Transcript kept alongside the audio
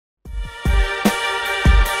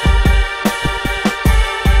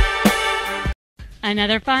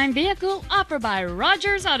Another fine vehicle offered by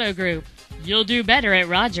Rogers Auto Group. You'll do better at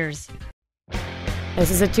Rogers.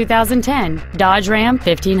 This is a 2010 Dodge Ram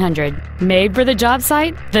 1500, made for the job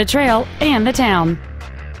site, the trail, and the town.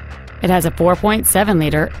 It has a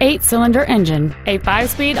 4.7-liter, 8-cylinder engine, a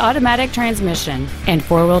 5-speed automatic transmission, and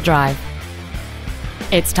 4-wheel drive.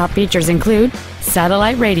 Its top features include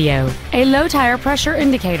satellite radio, a low tire pressure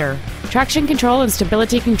indicator, traction control and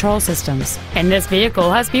stability control systems, and this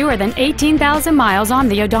vehicle has fewer than 18,000 miles on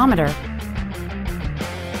the odometer.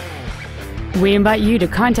 We invite you to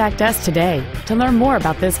contact us today to learn more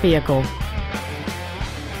about this vehicle.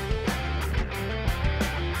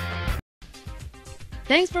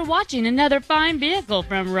 Thanks for watching another fine vehicle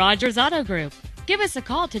from Rogers Auto Group. Give us a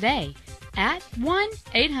call today at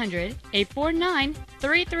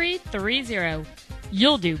 1-800-849-3330.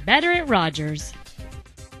 You'll do better at Rogers.